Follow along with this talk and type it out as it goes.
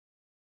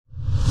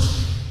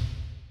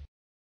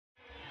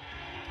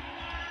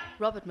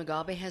Robert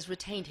Mugabe has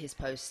retained his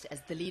post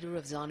as the leader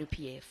of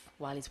Zanu-PF,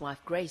 while his wife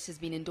Grace has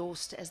been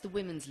endorsed as the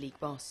Women's League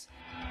boss.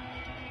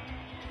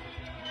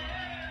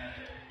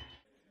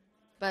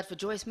 But for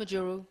Joice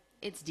Mujuru,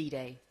 it's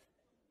D-Day.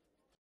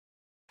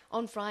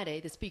 On Friday,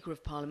 the Speaker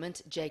of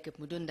Parliament, Jacob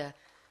Mudunda,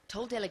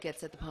 told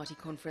delegates at the party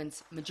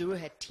conference Mujuru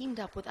had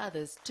teamed up with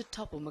others to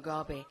topple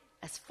Mugabe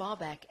as far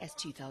back as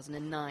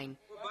 2009.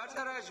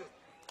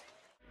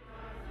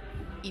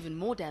 Even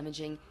more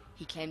damaging,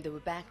 he claimed they were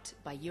backed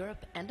by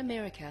Europe and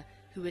America,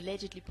 who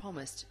allegedly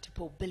promised to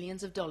pour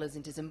billions of dollars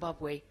into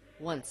Zimbabwe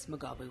once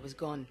Mugabe was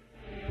gone.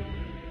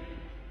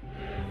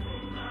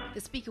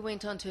 The Speaker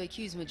went on to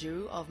accuse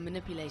Mujuru of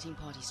manipulating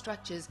party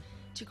structures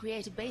to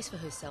create a base for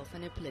herself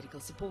and her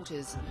political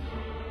supporters.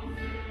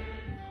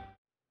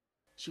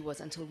 She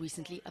was until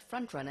recently a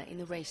frontrunner in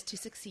the race to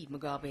succeed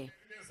Mugabe.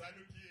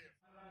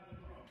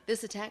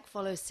 This attack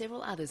follows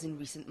several others in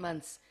recent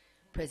months.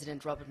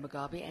 President Robert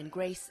Mugabe and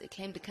Grace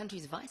claimed the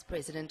country's vice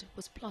president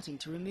was plotting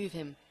to remove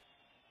him.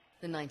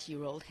 The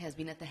 90-year-old has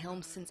been at the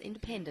helm since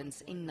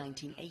independence in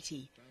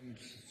 1980.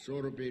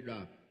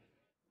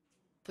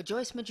 For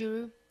Joice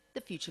Mujuru, the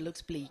future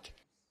looks bleak.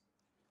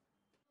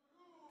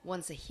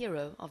 Once a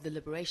hero of the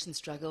liberation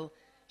struggle,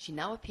 she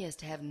now appears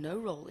to have no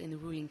role in the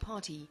ruling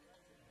party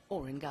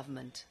or in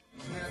government.